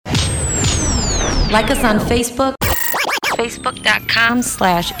Like us on Facebook,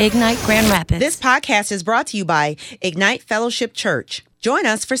 facebook.com/Ignite Grand Rapids. This podcast is brought to you by Ignite Fellowship Church. Join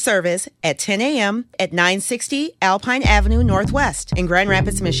us for service at 10 a.m. at 960 Alpine Avenue Northwest in Grand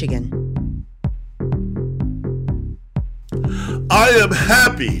Rapids, Michigan. I am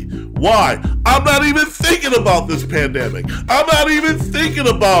happy. Why? I'm not even thinking about this pandemic. I'm not even thinking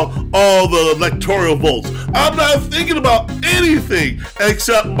about all the electoral votes. I'm not thinking about anything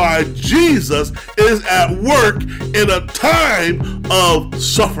except my Jesus is at work in a time of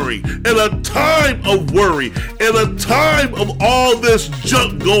suffering, in a time of worry, in a time of all this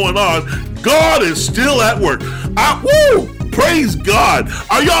junk going on. God is still at work. Praise God.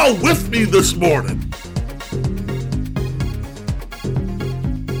 Are y'all with me this morning?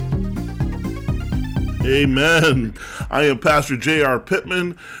 Amen. I am Pastor J.R.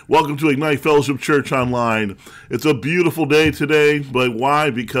 Pittman. Welcome to Ignite Fellowship Church Online. It's a beautiful day today, but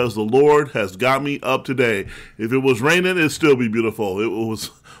why? Because the Lord has got me up today. If it was raining, it'd still be beautiful.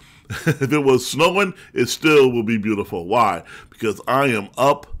 If it was snowing, it still will be beautiful. Why? Because I am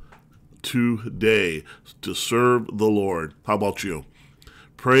up today to serve the Lord. How about you?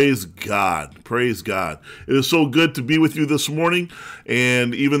 Praise God. Praise God. It is so good to be with you this morning.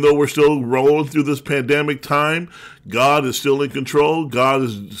 And even though we're still rolling through this pandemic time, God is still in control. God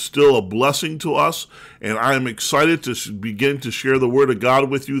is still a blessing to us. And I am excited to begin to share the Word of God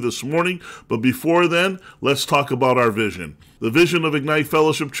with you this morning. But before then, let's talk about our vision. The vision of Ignite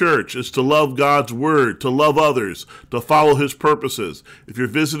Fellowship Church is to love God's Word, to love others, to follow His purposes. If you're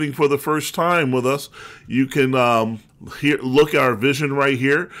visiting for the first time with us, you can look at our vision right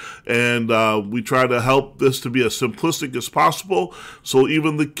here. And we try to help this to be as simplistic as possible so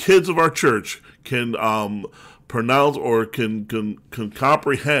even the kids of our church can pronounce or can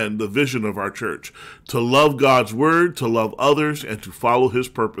comprehend the vision of our church, to love God's Word, to love others, and to follow His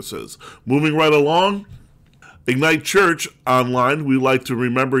purposes. Moving right along, Ignite Church Online, we like to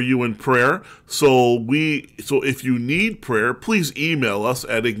remember you in prayer. So if you need prayer, please email us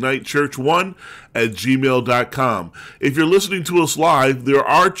at ignitechurch1@gmail.com. If you're listening to us live, there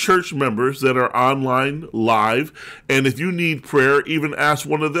are church members that are online live. And if you need prayer, even ask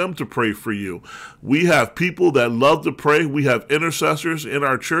one of them to pray for you. We have people that love to pray. We have intercessors in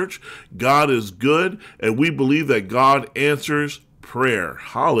our church. God is good, and we believe that God answers prayer.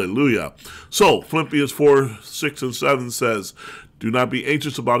 Hallelujah. So Philippians 4:6-7 says, "Do not be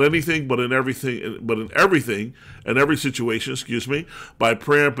anxious about anything, but in every situation, by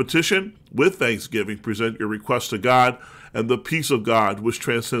prayer and petition, with thanksgiving, present your requests to God, and the peace of God, which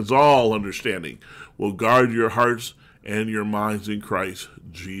transcends all understanding, will guard your hearts and your minds in Christ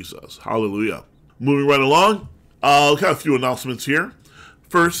Jesus." Hallelujah. Moving right along, I've got a few announcements here.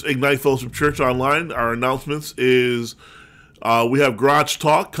 First, Ignite Fellowship Church Online. Our announcements is we have Garage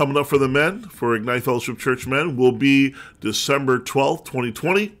Talk coming up for the men, for Ignite Fellowship Church men, will be December 12th,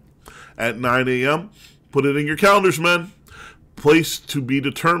 2020 at 9 a.m. Put it in your calendars, men. Place to be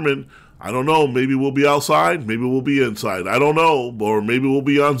determined. I don't know, maybe we'll be outside, maybe we'll be inside. I don't know, or maybe we'll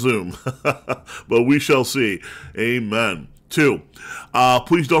be on Zoom. But we shall see. Amen. 2.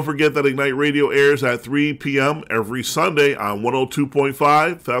 Please don't forget that Ignite Radio airs at 3 p.m. every Sunday on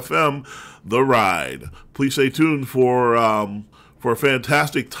 102.5 FM, The Ride. Please stay tuned for a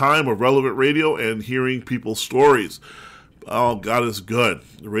fantastic time of relevant radio and hearing people's stories. Oh, God is good.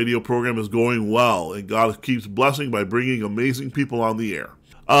 The radio program is going well, and God keeps blessing by bringing amazing people on the air.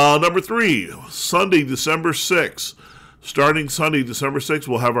 Number 3, Sunday, December 6th. Starting Sunday, December 6th,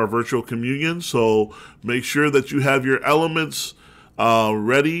 we'll have our virtual communion, so make sure that you have your elements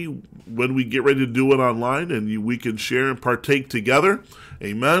ready when we get ready to do it online, and we can share and partake together.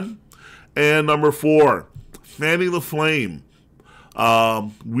 Amen. And number 4, fanning the flame.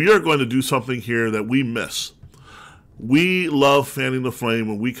 We are going to do something here that we miss. We love fanning the flame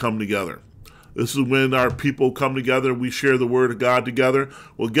when we come together. This is when our people come together, we share the Word of God together.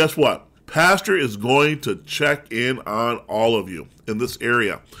 Well, guess what? Pastor is going to check in on all of you in this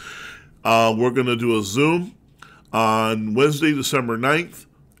area. We're going to do a Zoom on Wednesday, December 9th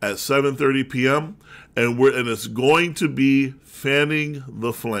at 7:30 p.m. And it's going to be fanning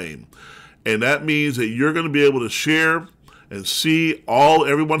the flame. And that means that you're going to be able to share and see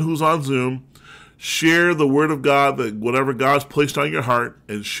everyone who's on Zoom, share the Word of God, that whatever God's placed on your heart,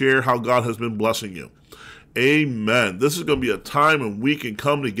 and share how God has been blessing you. Amen. This is going to be a time when we can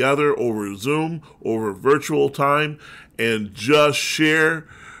come together over Zoom, over virtual time, and just share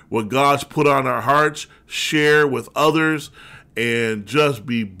what God's put on our hearts, share with others, and just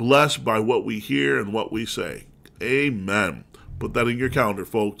be blessed by what we hear and what we say. Amen. Put that in your calendar,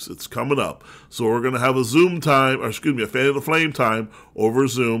 folks. It's coming up. So we're going to have a Fan of the Flame time over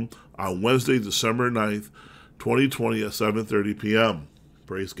Zoom on Wednesday, December 9th, 2020 at 7:30 p.m.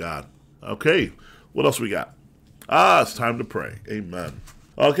 Praise God. Okay, what else we got? It's time to pray. Amen.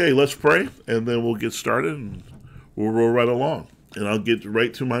 Okay, let's pray, and then we'll get started, and we'll roll right along. And I'll get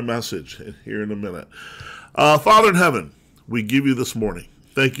right to my message here in a minute. Father in heaven, we give you this morning.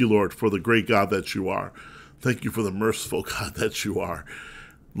 Thank you, Lord, for the great God that you are. Thank you for the merciful God that you are.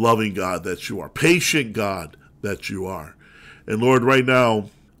 Loving God that you are. Patient God that you are. And Lord, right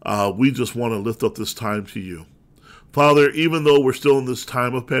now, we just want to lift up this time to you. Father, even though we're still in this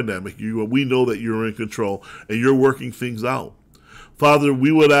time of pandemic, we know that you're in control and you're working things out. Father,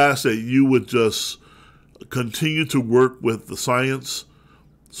 we would ask that you would just continue to work with the science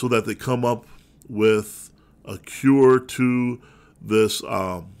so that they come up with a cure to this,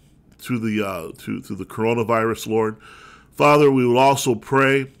 to the coronavirus, Lord. Father, we would also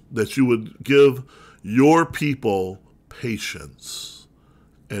pray that you would give your people patience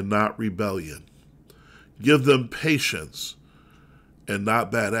and not rebellion. Give them patience and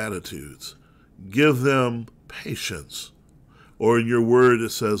not bad attitudes. Give them patience. Or in your word, it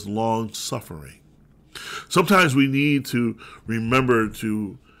says long suffering. Sometimes we need to remember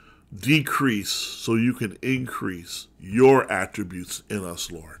to decrease so you can increase your attributes in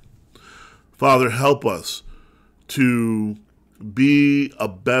us, Lord. Father, help us to be a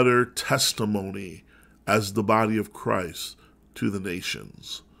better testimony as the body of Christ to the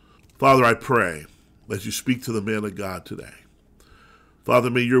nations. Father, I pray that you speak to the man of God today. Father,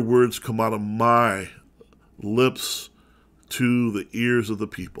 may your words come out of my lips to the ears of the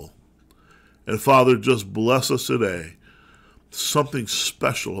people. And Father, just bless us today. Something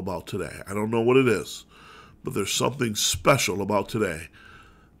special about today. I don't know what it is, but there's something special about today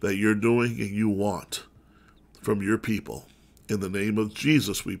that you're doing and you want from your people. In the name of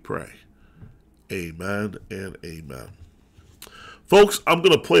Jesus we pray. Amen and amen. Folks, I'm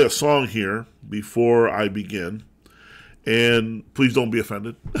going to play a song here before I begin. And please don't be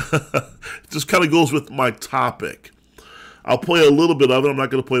offended. It just kind of goes with my topic. I'll play a little bit of it. I'm not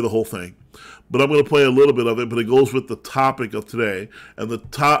going to play the whole thing. But I'm going to play a little bit of it, but it goes with the topic of today. And the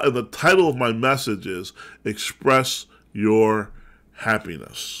title of my message is Express Your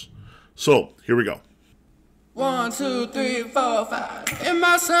Happiness. So, here we go. 1, 2, 3, 4, 5. It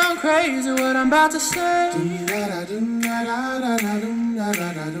might sound crazy what I'm about to say,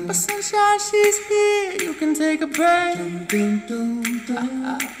 but sunshine, she's here. You can take a break. I'm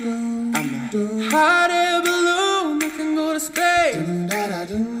a hot air balloon that can go to space.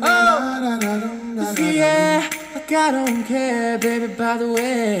 Oh, yeah, like I don't care, baby, by the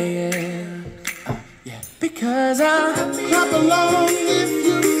way. Yeah. Because I clap along if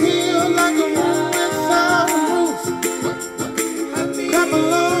you feel like a room without a roof. Clap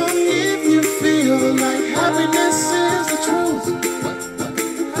along if you feel like happiness is the truth.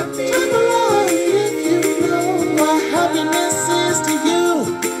 Clap along if you know what happiness is to you.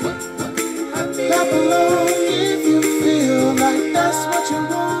 Clap along if you feel like that's what you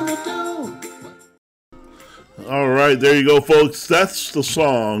want to do. All right, there you go, folks. That's the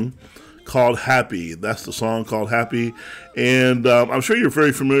song called Happy. That's the song called Happy. And I'm sure you're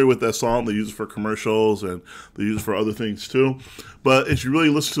very familiar with that song. They use it for commercials and they use it for other things too. But if you really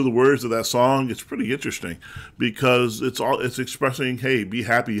listen to the words of that song, it's pretty interesting because it's expressing, hey, be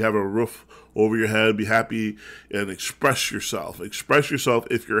happy, you have a roof over your head, be happy and express yourself. Express yourself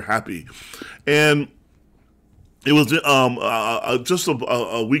if you're happy. And it was just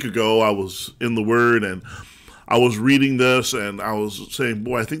a week ago, I was in the Word and I was reading this and I was saying,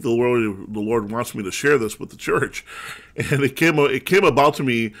 boy, I think the Lord wants me to share this with the church. And it came about to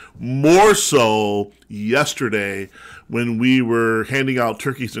me more so yesterday when we were handing out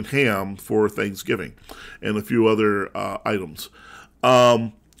turkeys and ham for Thanksgiving and a few other items.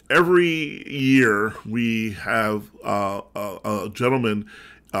 Every year we have a gentleman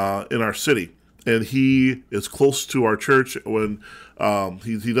in our city, and he is close to our church. When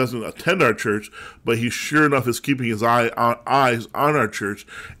he doesn't attend our church, but he sure enough is keeping his eyes on our church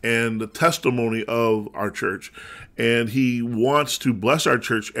and the testimony of our church. And he wants to bless our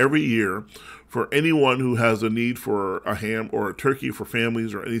church every year for anyone who has a need for a ham or a turkey for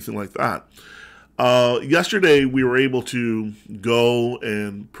families or anything like that. Yesterday we were able to go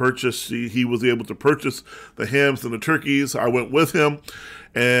and purchase. He was able to purchase the hams and the turkeys. I went with him,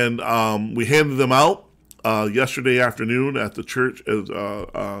 and we handed them out yesterday afternoon at the church,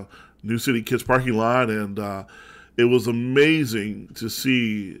 New City Kids parking lot, and it was amazing to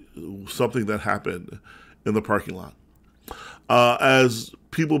see something that happened in the parking lot. As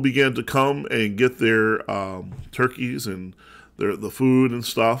people began to come and get their turkeys and the food and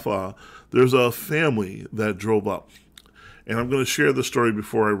stuff. There's a family that drove up. And I'm going to share the story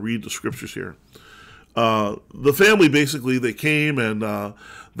before I read the scriptures here. The family, basically, they came and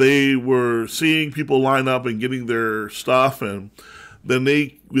they were seeing people line up and getting their stuff. And then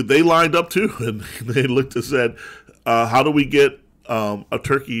they lined up too. And they looked and said, how do we get a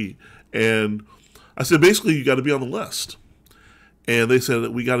turkey? And I said, basically, you got to be on the list. And they said,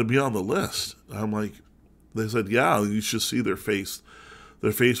 we got to be on the list. I'm like, they said, yeah, you should see their face.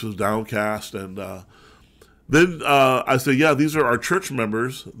 Their face was downcast. And then I said, yeah, these are our church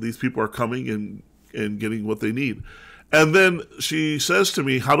members. These people are coming and getting what they need. And then she says to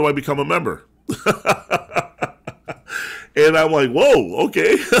me, how do I become a member? And I'm like, whoa,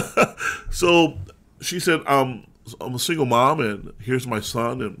 okay. So she said, I'm a single mom, and here's my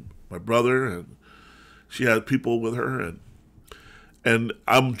son and my brother, and she had people with her, and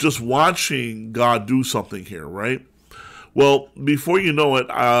I'm just watching God do something here, right? Well, before you know it,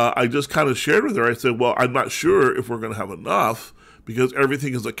 I just kind of shared with her. I said, well, I'm not sure if we're going to have enough because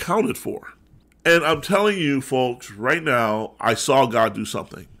everything is accounted for. And I'm telling you, folks, right now, I saw God do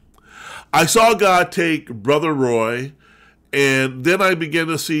something. I saw God take Brother Roy, and then I began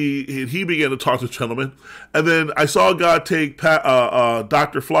to see, he began to talk to gentlemen. And then I saw God take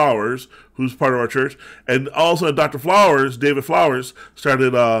Dr. Flowers, who's part of our church. And also Dr. Flowers, David Flowers,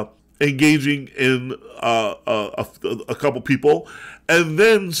 started engaging in a couple people. And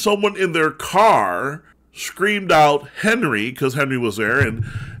then someone in their car screamed out Henry, because Henry was there. And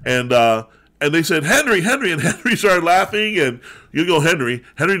they said, Henry, and Henry started laughing, and you go, Henry.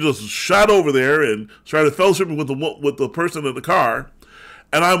 Henry just shot over there and started fellowshipping with the person in the car.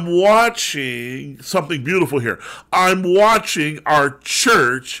 And I'm watching something beautiful here. I'm watching our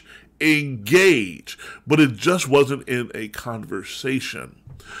church engage, but it just wasn't in a conversation.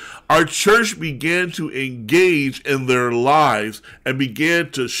 Our church began to engage in their lives and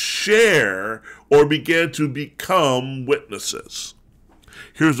began to share or began to become witnesses.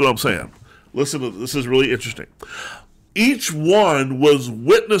 Here's what I'm saying. Listen, this is really interesting. Each one was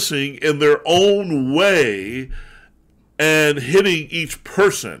witnessing in their own way and hitting each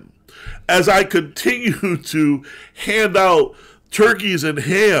person. As I continue to hand out turkeys and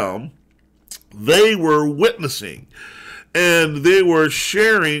ham, they were witnessing. And they were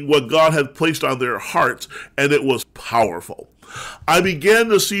sharing what God had placed on their hearts, and it was powerful. I began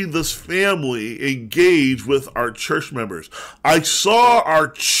to see this family engage with our church members. I saw our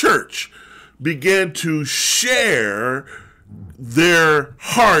church began to share their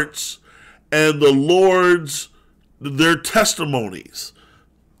hearts and their testimonies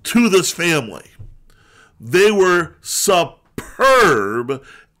to this family. They were superb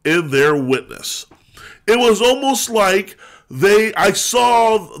in their witness. It was almost like I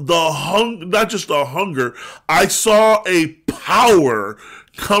saw not just the hunger, I saw a power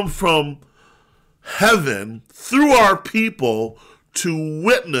come from heaven through our people to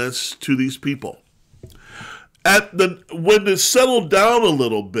witness to these people. When it settled down a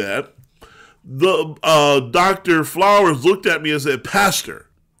little bit, Dr. Flowers looked at me and said, Pastor,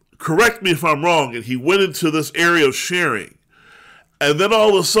 correct me if I'm wrong. And he went into this area of sharing. And then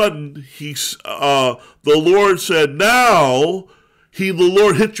all of a sudden, the Lord said, the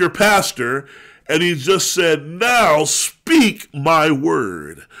Lord hit your pastor, and he just said, now speak my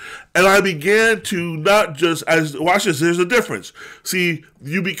word. And I began to watch this, there's a difference. See,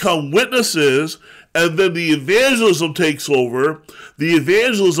 you become witnesses, and then the evangelism takes over. The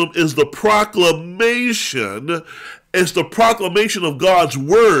evangelism is the proclamation. It's the proclamation of God's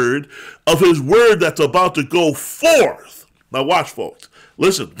word, of his word that's about to go forth. Now watch, folks.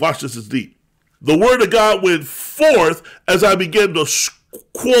 Listen, watch, this is deep. The word of God went forth as I began to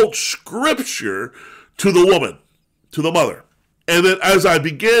quote scripture to the woman, to the mother. And then as I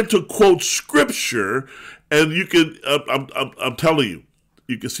began to quote scripture, and you can, I'm telling you,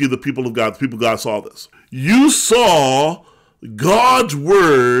 you can see the people of God saw this. You saw God's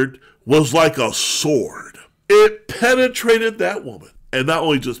word was like a sword. It penetrated that woman. And not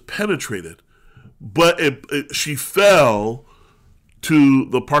only just penetrated, but she fell to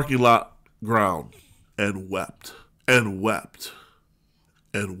the parking lot ground and wept and wept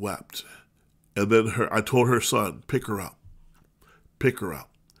and wept. And then I told her son, pick her up. Pick her up.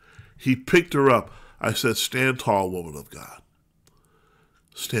 He picked her up. I said, stand tall, woman of God.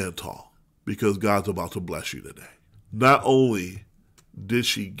 Stand tall, because God's about to bless you today. Not only did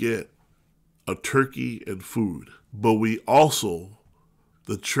she get a turkey and food, but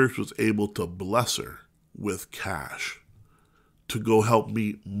the church was able to bless her with cash to go help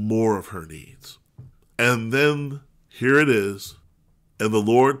meet more of her needs. And then here it is, and the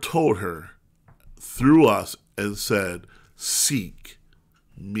Lord told her through us and said, seek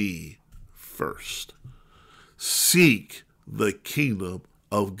me first. Seek the kingdom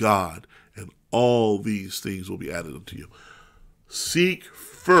of God, and all these things will be added unto you. Seek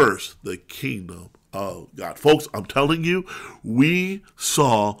first the kingdom of God. Folks, I'm telling you, we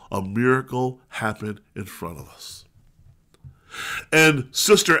saw a miracle happen in front of us. And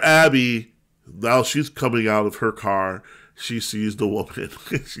Sister Abby, now she's coming out of her car. She sees the woman.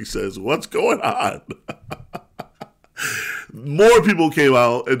 She says, "What's going on?" More people came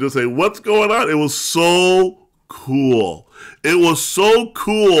out and just say, "What's going on?" It was so cool. It was so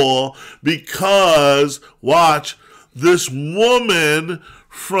cool because, watch, this woman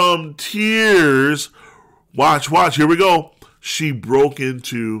from tears, watch, here we go. She broke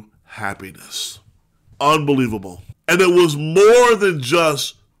into happiness. Unbelievable. And it was more than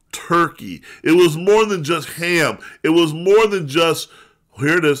just turkey. It was more than just ham. It was more than just,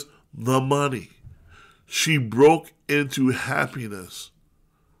 here it is, the money. She broke into happiness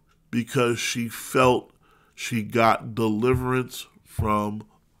because she felt she got deliverance from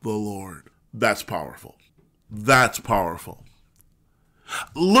the Lord. That's powerful. That's powerful.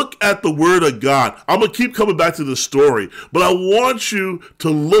 Look at the Word of God. I'm going to keep coming back to this story, but I want you to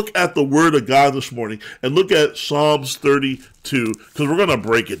look at the Word of God this morning and look at Psalms 32, because we're going to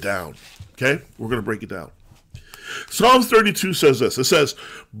break it down. Okay? We're going to break it down. Psalms 32 says this. It says,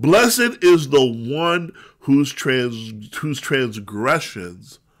 "Blessed is the one whose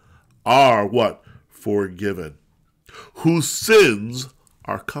transgressions are what? Forgiven. Whose sins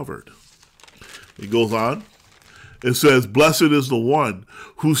are covered." It goes on. It says, "Blessed is the one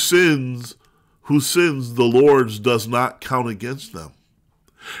whose sins the Lord does not count against them,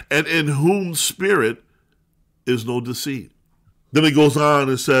 and in whom spirit is no deceit." Then it goes on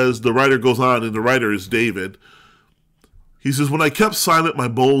and says, the writer goes on, and the writer is David. He says, "When I kept silent, my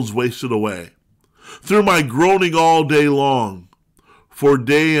bones wasted away. Through my groaning all day long, for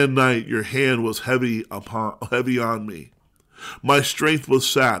day and night your hand was heavy on me. My strength was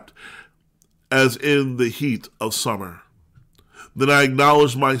sapped as in the heat of summer. Then I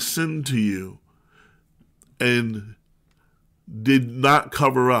acknowledged my sin to you and did not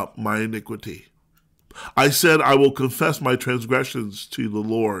cover up my iniquity. I said, I will confess my transgressions to the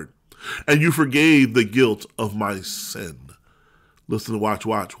Lord, and you forgave the guilt of my sin." Listen, watch,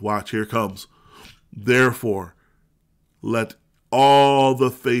 here it comes. "Therefore, let all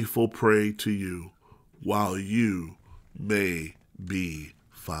the faithful pray to you while you may be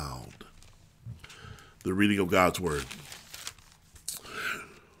found." The reading of God's Word.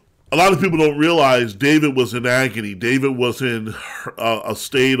 A lot of people don't realize David was in agony. David was in a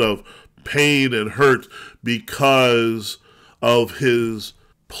state of pain and hurt because of his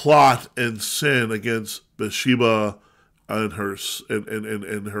plot and sin against Bathsheba and her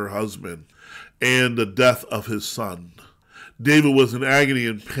husband, and the death of his son. David was in agony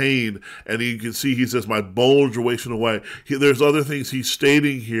and pain, and you can see he says, "My bones are wasting away." There's other things he's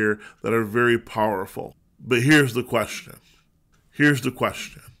stating here that are very powerful. But here's the question.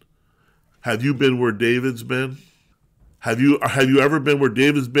 Have you been where David's been? Have you ever been where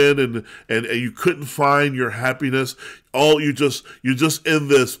David's been and you couldn't find your happiness? You're just in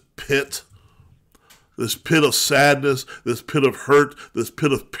this pit of sadness, this pit of hurt, this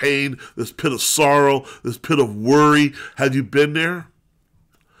pit of pain, this pit of sorrow, this pit of worry. Have you been there?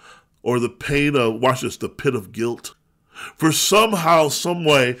 Or the pain of, watch this, the pit of guilt? For somehow, some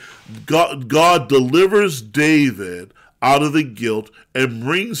way, God delivers David out of the guilt and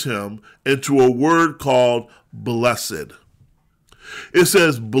brings him into a word called blessed. It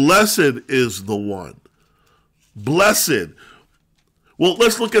says, "Blessed is the one." Blessed. Well,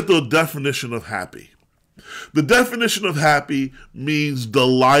 let's look at the definition of happy. The definition of happy means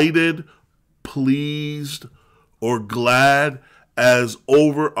delighted, pleased, or glad as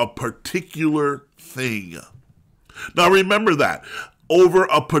over a particular thing. Now remember that. Over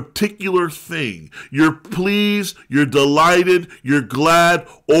a particular thing. You're pleased, you're delighted, you're glad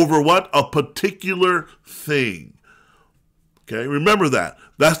over what? A particular thing. Okay, remember that.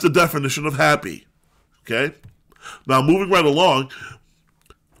 That's the definition of happy. Okay? Now moving right along,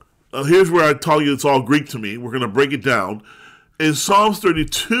 here's where I tell you it's all Greek to me. We're going to break it down. In Psalms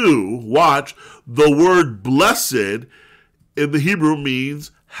 32, watch, the word blessed in the Hebrew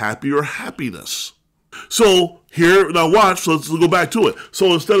means happy or happiness. So here, now watch, so let's go back to it.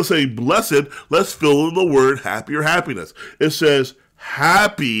 So instead of saying blessed, let's fill in the word happy or happiness. It says,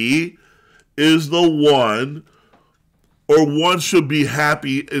 happy is the one, or one should be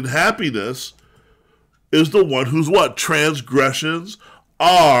happy in happiness, is the one whose what? Transgressions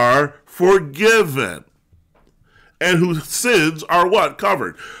are forgiven. And whose sins are what?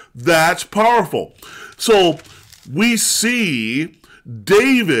 Covered. That's powerful. So we see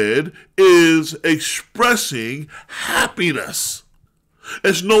David is expressing happiness.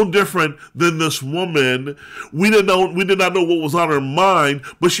 It's no different than this woman. We did not know what was on her mind,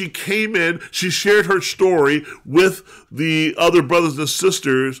 but she came in, she shared her story with the other brothers and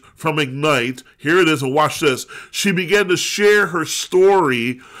sisters from Ignite. Here it is, and watch this. She began to share her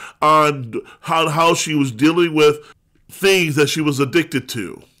story on how she was dealing with things that she was addicted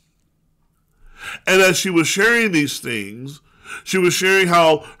to. And as she was sharing these things, she was sharing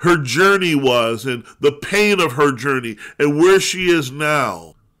how her journey was and the pain of her journey and where she is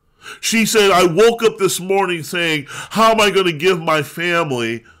now. She said, I woke up this morning saying, how am I going to give my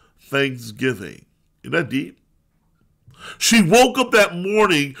family Thanksgiving? Isn't that deep? She woke up that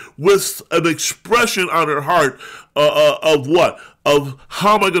morning with an expression on her heart of what? Of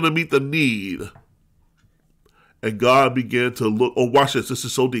how am I going to meet the need? And God began to look, oh, watch this. This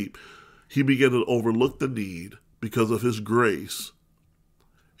is so deep. He began to overlook the need because of his grace.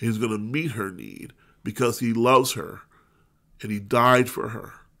 He's going to meet her need because he loves her and he died for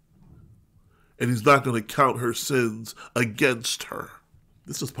her. And he's not going to count her sins against her.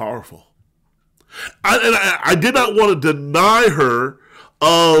 This is powerful. I did not want to deny her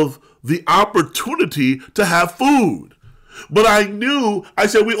of the opportunity to have food. But I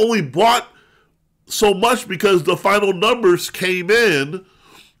said we only bought so much because the final numbers came in.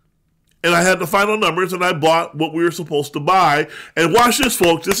 And I had the final numbers, and I bought what we were supposed to buy. And watch this,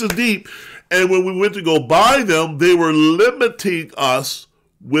 folks. This is deep. And when we went to go buy them, they were limiting us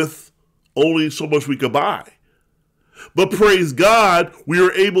with only so much we could buy. But praise God, we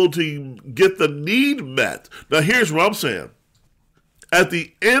were able to get the need met. Now, here's what I'm saying. At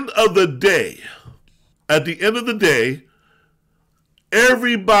the end of the day,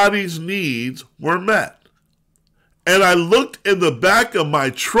 everybody's needs were met. And I looked in the back of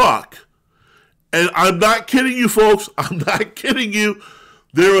my truck, and I'm not kidding you, folks. I'm not kidding you.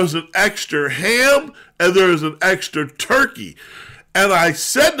 There was an extra ham and there was an extra turkey. And I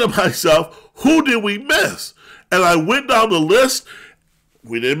said to myself, who did we miss? And I went down the list.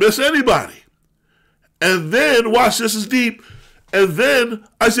 We didn't miss anybody. And then, watch, this is deep. And then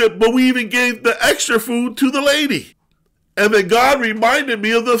I said, but we even gave the extra food to the lady. And then God reminded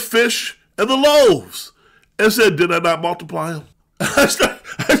me of the fish and the loaves and said, did I not multiply them? I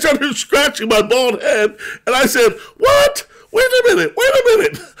started scratching my bald head, and I said, what? Wait a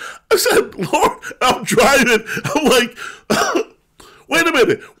minute. I said, Lord, I'm driving. I'm like, wait a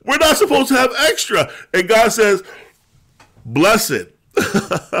minute. We're not supposed to have extra. And God says, blessed.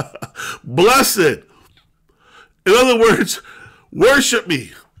 Blessed. In other words, worship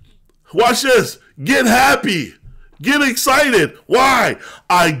me. Watch this. Get happy. Get excited. Why?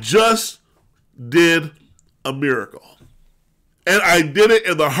 I just did a miracle. And I did it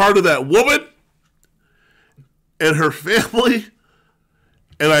in the heart of that woman and her family.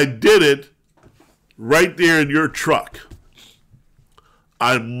 And I did it right there in your truck.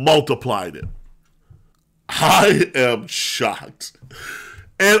 I multiplied it. I am shocked.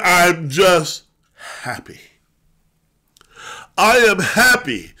 And I'm just happy. I am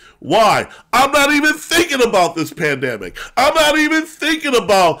happy. Why? I'm not even thinking about this pandemic. I'm not even thinking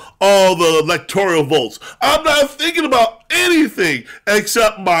about all the electoral votes. I'm not thinking about anything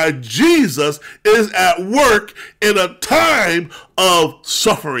except my Jesus is at work in a time of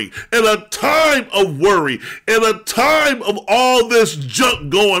suffering, in a time of worry, in a time of all this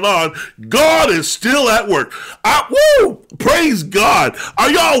junk going on. God is still at work. Praise God. Are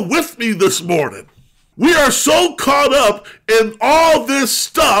y'all with me this morning? We are so caught up in all this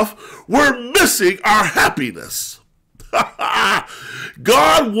stuff, we're missing our happiness.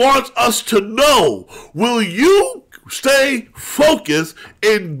 God wants us to know, will you stay focused,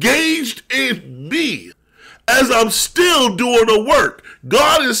 engaged in me as I'm still doing the work?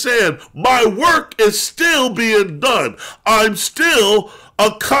 God is saying, my work is still being done. I'm still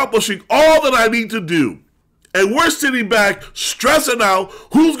accomplishing all that I need to do. And we're sitting back stressing out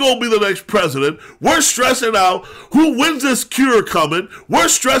who's going to be the next president. We're stressing out when's this cure coming. We're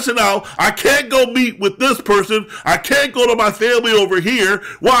stressing out I can't go meet with this person. I can't go to my family over here.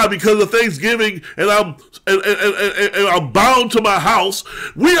 Why? Because of Thanksgiving and I'm bound to my house.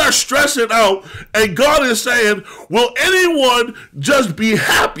 We are stressing out, and God is saying, will anyone just be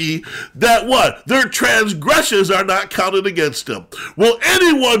happy that what? Their transgressions are not counted against them. Will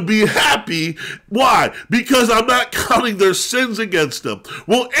anyone be happy? Why? Because I'm not counting their sins against them.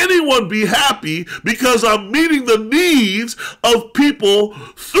 Will anyone be happy because I'm meeting the needs of people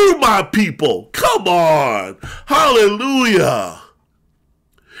through my people? Come on. Hallelujah.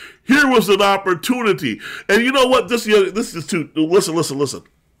 Here was an opportunity. And you know what? This is too. Listen.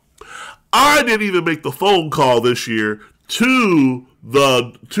 I didn't even make the phone call this year to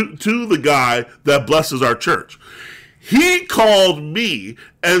the guy that blesses our church. He called me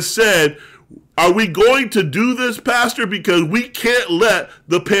and said, are we going to do this, Pastor? Because we can't let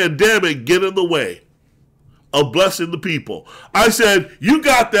the pandemic get in the way of blessing the people. I said, you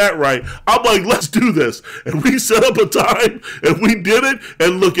got that right. I'm like, let's do this. And we set up a time and we did it,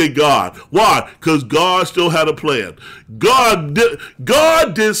 and look at God. Why? Because God still had a plan. God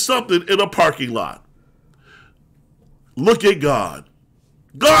did something in a parking lot. Look at God.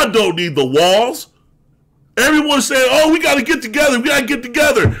 God don't need the walls. Everyone's saying, oh, we got to get together. We got to get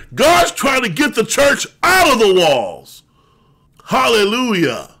together. God's trying to get the church out of the walls.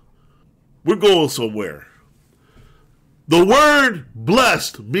 Hallelujah. We're going somewhere. The word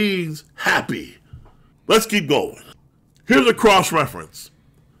blessed means happy. Let's keep going. Here's a cross-reference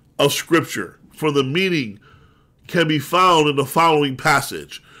of scripture for the meaning can be found in the following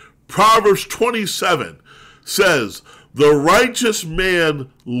passage. Proverbs 27 says, the righteous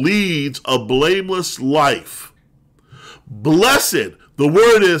man leads a blameless life. Blessed, the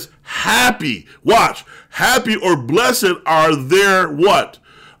word is happy. Watch, happy or blessed are their what?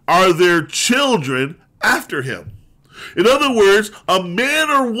 Are their children after him. In other words, a man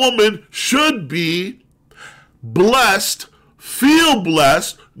or woman should be blessed, feel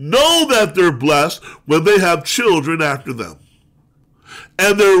blessed, know that they're blessed when they have children after them.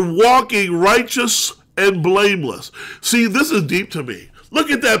 And they're walking righteous and blameless. See, this is deep to me. Look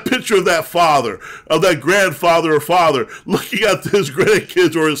at that picture of that father, of that grandfather or father, looking at his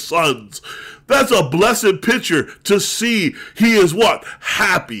grandkids or his sons. That's a blessed picture to see he is what?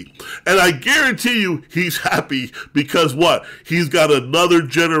 Happy. And I guarantee you he's happy because what? He's got another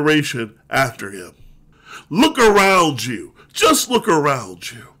generation after him. Look around you. Just look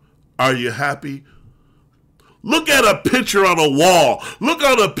around you. Are you happy? Look at a picture on a wall. Look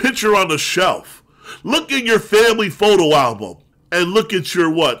at a picture on the shelf. Look in your family photo album and look at your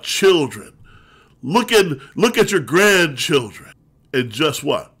what? Children. Look at your grandchildren. And just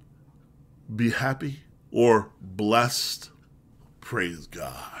what? Be happy or blessed. Praise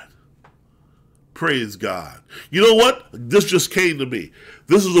God. Praise God. You know what? This just came to me.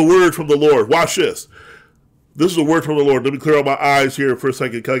 This is a word from the Lord. Watch this. This is a word from the Lord. Let me clear out my eyes here for a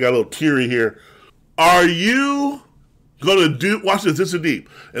second because I got a little teary here. Are you going to do, watch this is deep.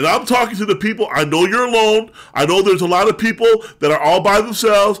 And I'm talking to the people, I know you're alone. I know there's a lot of people that are all by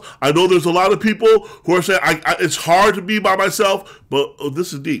themselves. I know there's a lot of people who are saying, it's hard to be by myself, but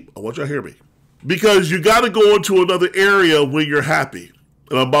this is deep. I want you to hear me. Because you got to go into another area when you're happy.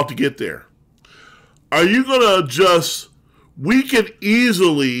 And I'm about to get there. Are you going to we can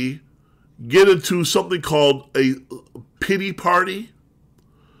easily get into something called a pity party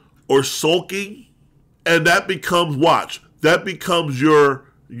or sulking. And that becomes, watch, that becomes your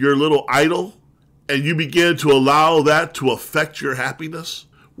little idol, and you begin to allow that to affect your happiness,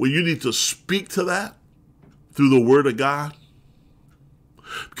 when you need to speak to that through the word of God.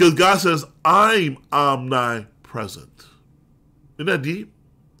 Because God says, I'm omnipresent. Isn't that deep?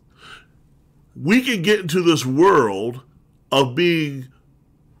 We can get into this world of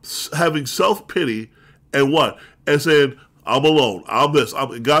having self-pity and what? And saying, I'm alone, I'm this.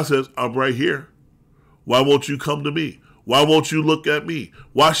 God says, I'm right here. Why won't you come to me? Why won't you look at me?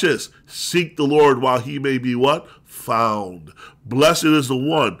 Watch this. Seek the Lord while he may be what? Found. Blessed is the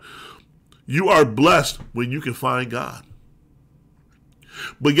one. You are blessed when you can find God.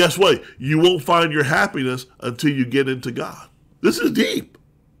 But guess what? You won't find your happiness until you get into God. This is deep.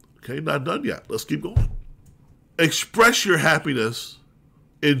 Okay, not done yet. Let's keep going. Express your happiness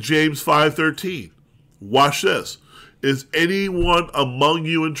in James 5:13. Watch this. Is anyone among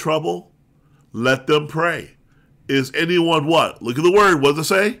you in trouble? Let them pray. Is anyone what? Look at the word. What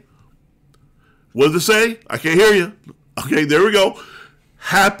does it say? What does it say? I can't hear you. Okay, there we go.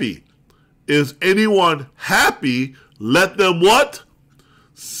 Happy. Is anyone happy? Let them what?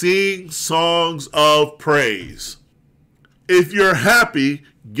 Sing songs of praise. If you're happy,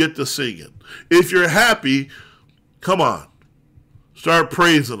 get to singing. If you're happy, come on. Start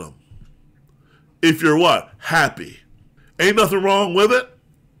praising them. If you're what? Happy. Ain't nothing wrong with it.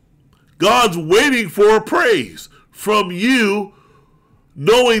 God's waiting for a praise from you,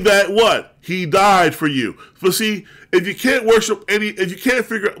 knowing that what? He died for you. But see, if you can't worship if you can't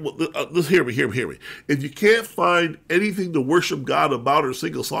figure out, hear me. If you can't find anything to worship God about or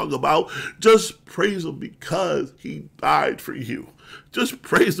sing a song about, just praise him because he died for you. Just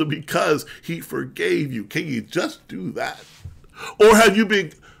praise him because he forgave you. Can you just do that? Or have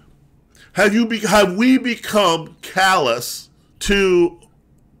we become callous to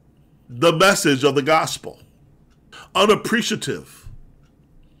the message of the gospel? Unappreciative.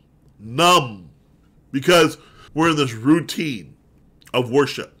 numb, because we're in this routine of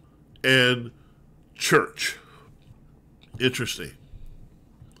worship and church. Interesting.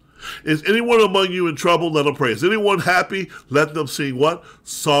 Is anyone among you in trouble? Let them pray. Is anyone happy? Let them sing what?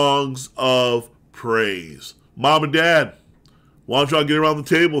 Songs of praise. Mom and Dad, why don't y'all get around the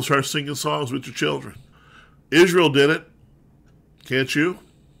table and start singing songs with your children? Israel did it. Can't you?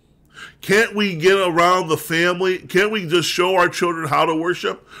 Can't we get around the family? Can't we just show our children how to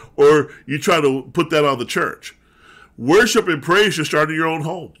worship? Or you try to put that on the church? Worship and praise should start in your own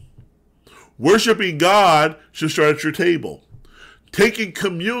home. Worshiping God should start at your table. Taking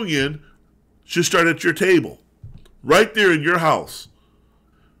communion should start at your table. Right there in your house.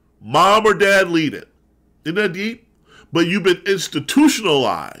 Mom or dad lead it. Isn't that deep? But you've been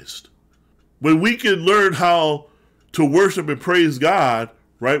institutionalized. When we can learn how to worship and praise God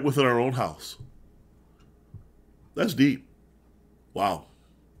right within our own house. That's deep. Wow.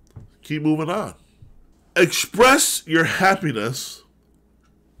 Keep moving on. Express your happiness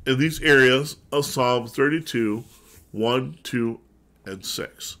in these areas of Psalm 32, 1, 2, and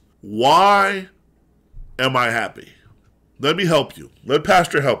 6. Why am I happy? Let me help you. Let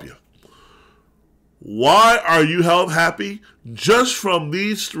Pastor help you. Why are you happy? Just from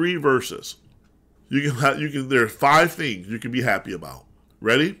these 3 verses. There are 5 things you can be happy about.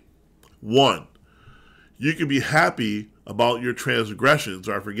 Ready? 1, you can be happy about your transgressions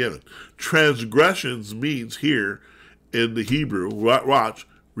are forgiven. Transgressions means here in the Hebrew, watch,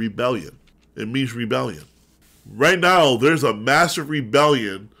 rebellion. It means rebellion. Right now, there's a massive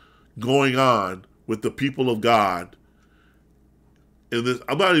rebellion going on with the people of God. In this,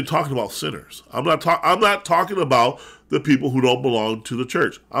 I'm not even talking about sinners. I'm not talking about the people who don't belong to the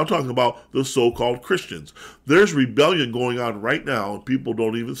church. I'm talking about the so-called Christians. There's rebellion going on right now, and people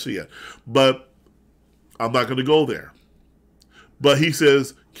don't even see it. But I'm not going to go there. But he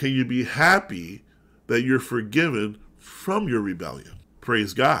says, can you be happy that you're forgiven from your rebellion?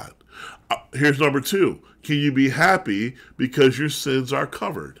 Praise God. Here's number 2. Can you be happy because your sins are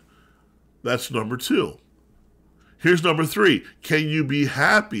covered? That's number 2. Here's number 3. Can you be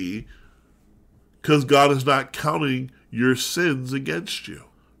happy because God is not counting your sins against you?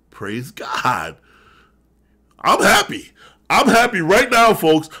 Praise God. I'm happy. I'm happy right now,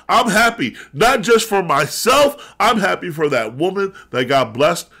 folks. I'm happy. Not just for myself. I'm happy for that woman that got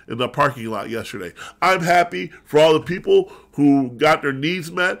blessed in the parking lot yesterday. I'm happy for all the people who got their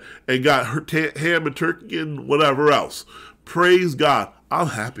needs met and got ham and turkey and whatever else. Praise God. I'm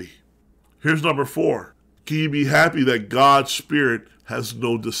happy. Here's number 4. Can you be happy that God's Spirit has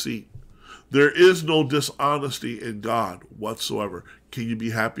no deceit? There is no dishonesty in God whatsoever. Can you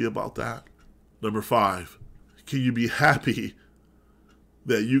be happy about that? Number 5. Can you be happy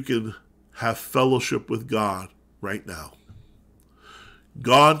that you can have fellowship with God right now?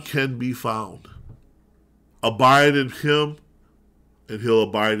 God can be found. Abide in Him, and He'll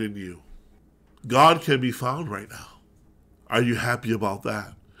abide in you. God can be found right now. Are you happy about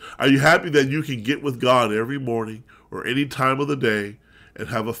that? Are you happy that you can get with God every morning or any time of the day and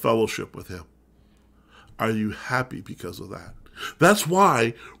have a fellowship with Him? Are you happy because of that? That's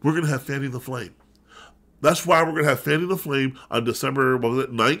why we're going to have Fanning the Flame. That's why we're going to have Fanning the Flame on December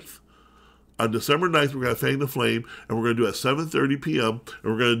 9th. On December 9th, we're going to have Fanning the Flame, and we're going to do it at 7:30 p.m.,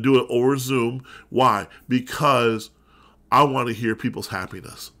 and we're going to do it over Zoom. Why? Because I want to hear people's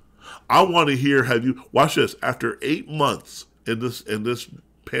happiness. I want to hear, watch this, after 8 months in this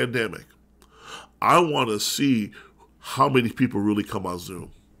pandemic, I want to see how many people really come on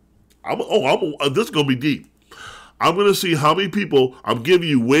Zoom. This is going to be deep. I'm going to see how many people. I'm giving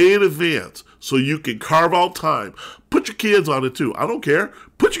you way in advance so you can carve out time. Put your kids on it too. I don't care.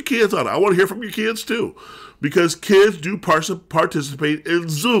 Put your kids on it. I want to hear from your kids too. Because kids do participate in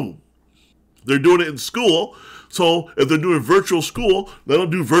Zoom. They're doing it in school. So if they're doing virtual school, let them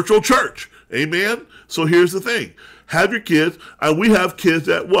do virtual church. Amen? So here's the thing. Have your kids, and we have kids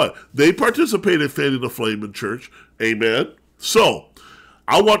that what? They participate in Fanning the Flame in church. Amen? So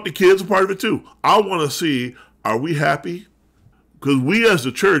I want the kids a part of it too. I want to see, are we happy? Because we as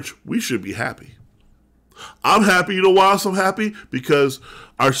the church, we should be happy. I'm happy. You know why I'm happy? Because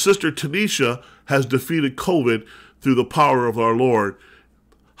our sister Tanisha has defeated COVID through the power of our Lord.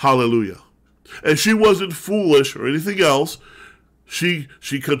 Hallelujah. And she wasn't foolish or anything else. She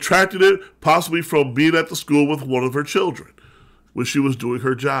contracted it possibly from being at the school with one of her children when she was doing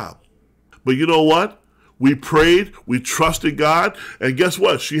her job. But you know what? We prayed, we trusted God, and guess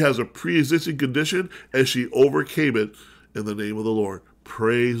what? She has a pre-existing condition, and she overcame it in the name of the Lord.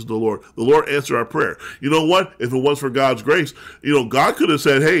 Praise the Lord. The Lord answered our prayer. You know what? If it was for God's grace, God could have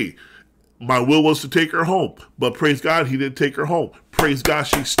said, hey, My will was to take her home, but praise God, he didn't take her home. Praise God,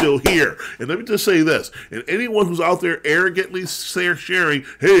 she's still here. And let me just say this, and anyone who's out there arrogantly sharing,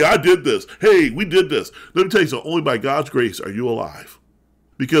 hey, I did this, hey, we did this. Let me tell you something, only by God's grace are you alive.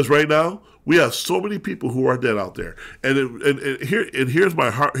 Because right now, we have so many people who are dead out there. And here's my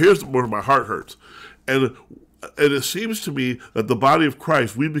heart, here's where my heart hurts. And it seems to me that the body of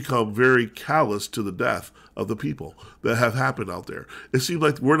Christ, we become very callous to the death of the people that have happened out there. It seems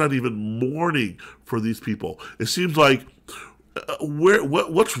like we're not even mourning for these people. It seems like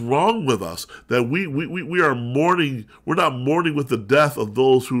what's wrong with us that we are mourning. We're not mourning with the death of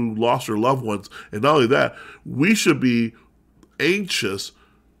those who lost their loved ones. And not only that, we should be anxious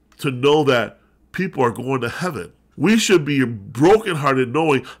to know that people are going to heaven. We should be brokenhearted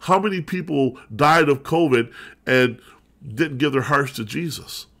knowing how many people died of COVID and didn't give their hearts to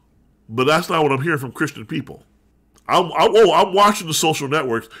Jesus. But that's not what I'm hearing from Christian people. I'm watching the social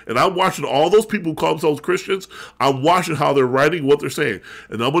networks, and I'm watching all those people who call themselves Christians. I'm watching how they're writing, what they're saying.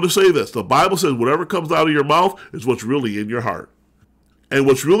 And I'm going to say this. The Bible says whatever comes out of your mouth is what's really in your heart. And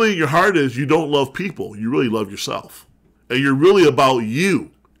what's really in your heart is you don't love people. You really love yourself. And you're really about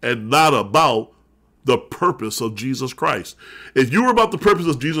you and not about the purpose of Jesus Christ. If you were about the purpose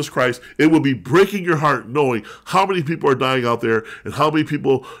of Jesus Christ, it would be breaking your heart knowing how many people are dying out there and how many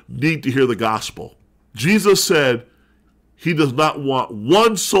people need to hear the gospel. Jesus said he does not want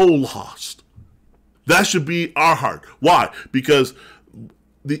one soul lost. That should be our heart. Why? Because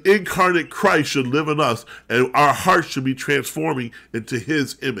the incarnate Christ should live in us, and our hearts should be transforming into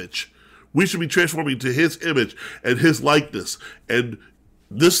his image. We should be transforming into his image and his likeness. And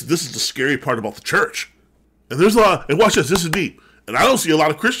this is the scary part about the church. And there's a lot, and watch this is deep. And I don't see a lot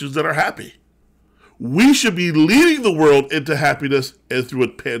of Christians that are happy. We should be leading the world into happiness and through a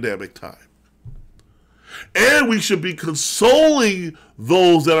pandemic time. And we should be consoling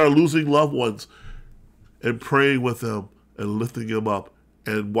those that are losing loved ones and praying with them and lifting them up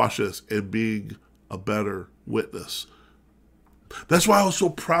and watch this and being a better witness. That's why I was so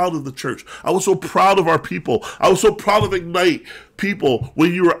proud of the church. I was so proud of our people. I was so proud of Ignite people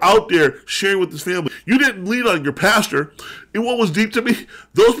when you were out there sharing with this family. You didn't lean on your pastor. And what was deep to me,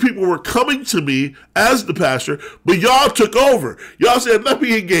 those people were coming to me as the pastor, but y'all took over. Y'all said, let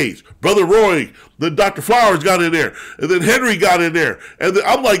me engage. Brother Roy, then Dr. Flowers got in there, and then Henry got in there. And then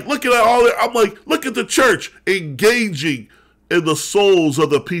I'm like, looking at all that, I'm like, look at the church engaging in the souls of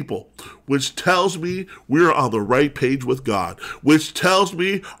the people, which tells me we're on the right page with God, which tells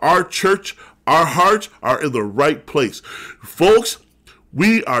me our church, our hearts are in the right place. Folks,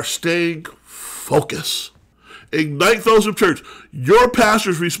 we are staying focused. Ignite Fellowship Church. Your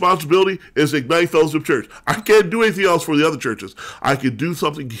pastor's responsibility is Ignite Fellowship Church. I can't do anything else for the other churches. I can do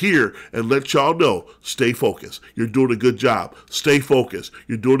something here and let y'all know, stay focused. You're doing a good job. Stay focused.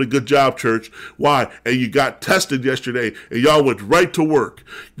 You're doing a good job, church. Why? And you got tested yesterday and y'all went right to work.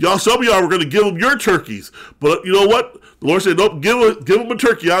 Y'all, some of y'all were going to give them your turkeys. But you know what? The Lord said, nope, give them a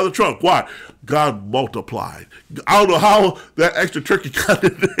turkey out of the trunk. Why? God multiplied. I don't know how that extra turkey got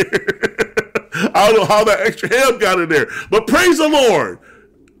in there. I don't know how that extra ham got in there. But praise the Lord.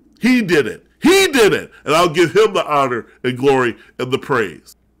 He did it. He did it. And I'll give him the honor and glory and the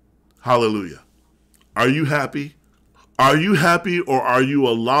praise. Hallelujah. Are you happy? Are you happy, or are you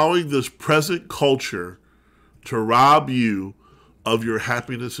allowing this present culture to rob you of your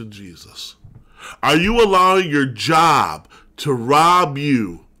happiness in Jesus? Are you allowing your job to rob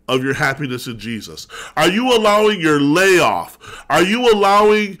you of your happiness in Jesus? Are you allowing your layoff? Are you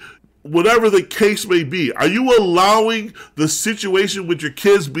allowing whatever the case may be? Are you allowing the situation with your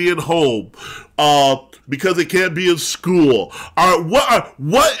kids being home because they can't be in school?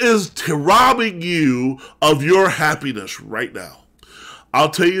 What is robbing you of your happiness right now?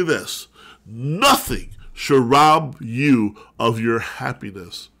 I'll tell you this. Nothing should rob you of your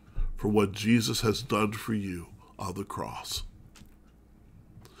happiness for what Jesus has done for you on the cross.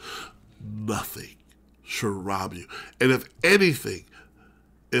 Nothing should rob you. And if anything,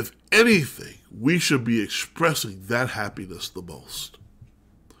 we should be expressing that happiness the most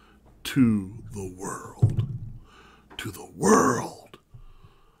to the world. To the world.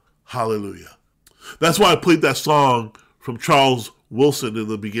 Hallelujah. That's why I played that song from Charles Wilson in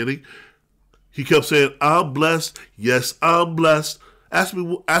the beginning. He kept saying, I'm blessed. Yes, I'm blessed. Ask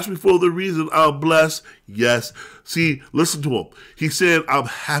me for the reason I'm blessed. Yes. See, listen to him. He said, I'm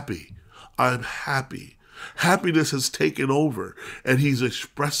happy. I'm happy. Happiness has taken over, and he's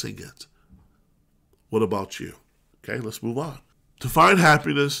expressing it. What about you? Okay, let's move on. To find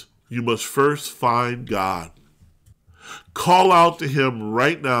happiness, you must first find God. Call out to him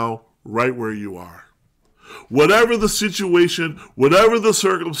right now, right where you are. Whatever the situation, whatever the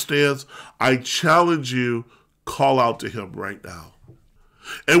circumstance, I challenge you, call out to him right now.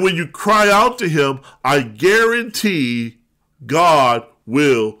 And when you cry out to him, I guarantee God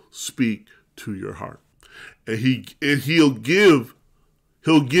will speak to your heart. And he'll give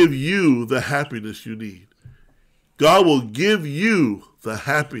you the happiness you need. God will give you the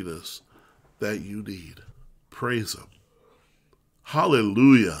happiness that you need. Praise him.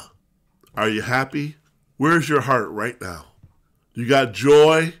 Hallelujah. Are you happy? Where's your heart right now? You got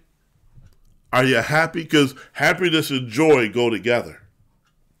joy? Are you happy? Because happiness and joy go together.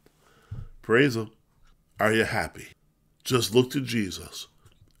 Praise him. Are you happy? Just look to Jesus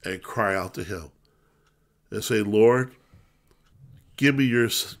and cry out to him and say, Lord, give me your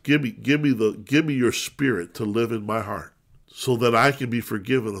spirit to live in my heart so that I can be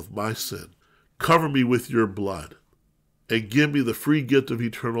forgiven of my sin. Cover me with your blood and give me the free gift of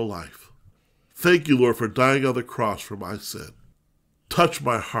eternal life. Thank you, Lord, for dying on the cross for my sin. Touch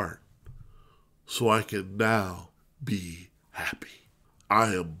my heart so I can now be happy.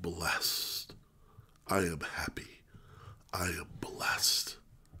 I am blessed. I am happy. I am blessed.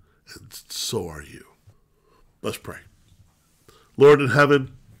 And so are you. Let's pray. Lord in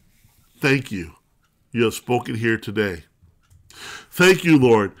heaven, thank you. You have spoken here today. Thank you,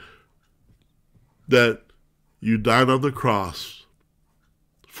 Lord, that you died on the cross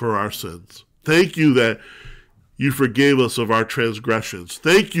for our sins. Thank you that you forgave us of our transgressions.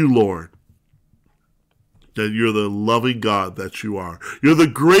 Thank you, Lord, that you're the loving God that you are. You're the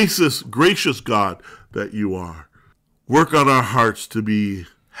gracious God that you are. Work on our hearts to be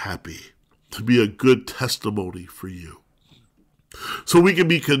happy, to be a good testimony for you, so we can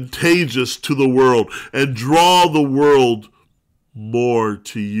be contagious to the world and draw the world more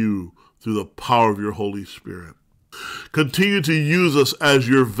to you through the power of your Holy Spirit. Continue to use us as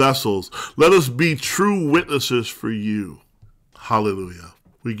your vessels. Let us be true witnesses for you. Hallelujah.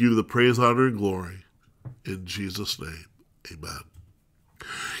 We give you the praise, honor, and glory. In Jesus' name, amen.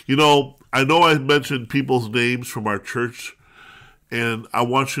 You know I mentioned people's names from our church, and I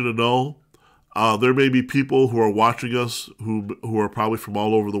want you to know there may be people who are watching us who are probably from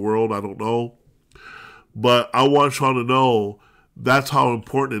all over the world. I don't know. But I want y'all to know that's how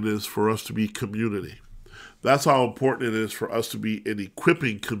important it is for us to be community. That's how important it is for us to be an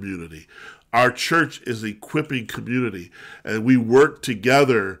equipping community. Our church is an equipping community, and we work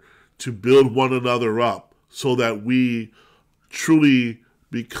together to build one another up so that we truly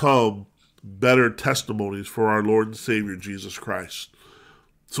become better testimonies for our Lord and Savior, Jesus Christ.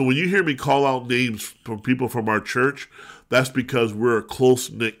 So when you hear me call out names from people from our church, that's because we're a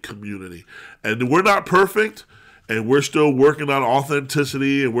close-knit community. And we're not perfect, and we're still working on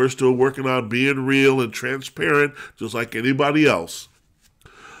authenticity, and we're still working on being real and transparent, just like anybody else.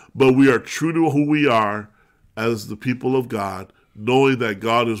 But we are true to who we are as the people of God, knowing that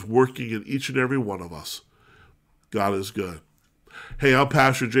God is working in each and every one of us. God is good. Hey, I'm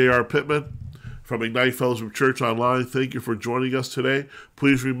Pastor J.R. Pittman from Ignite Fellowship Church Online. Thank you for joining us today.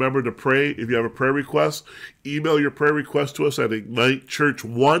 Please remember to pray. If you have a prayer request, email your prayer request to us at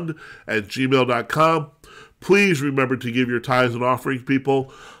ignitechurch1@gmail.com. Please remember to give your tithes and offerings,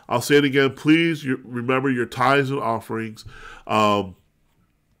 people. I'll say it again. Please remember your tithes and offerings, and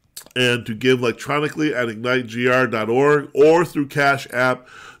to give electronically at ignitegr.org or through Cash App,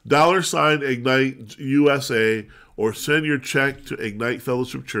 $IgniteUSA, or send your check to Ignite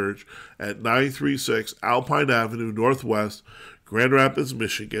Fellowship Church at 936 Alpine Avenue Northwest, Grand Rapids,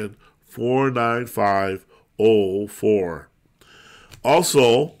 Michigan, 49504.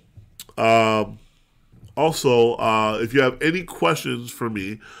 Also, if you have any questions for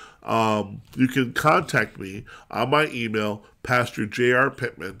me, you can contact me on my email,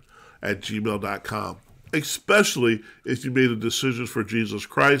 pastorjrpittman@gmail.com. Especially if you made a decision for Jesus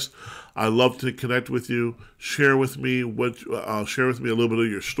Christ. I love to connect with you. Share with me a little bit of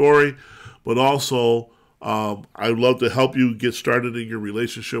your story, but also I'd love to help you get started in your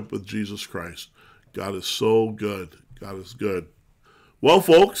relationship with Jesus Christ. God is so good. God is good. Well,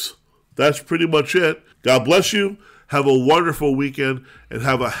 folks, that's pretty much it. God bless you. Have a wonderful weekend and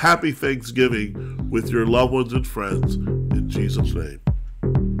have a happy Thanksgiving with your loved ones and friends. In Jesus' name.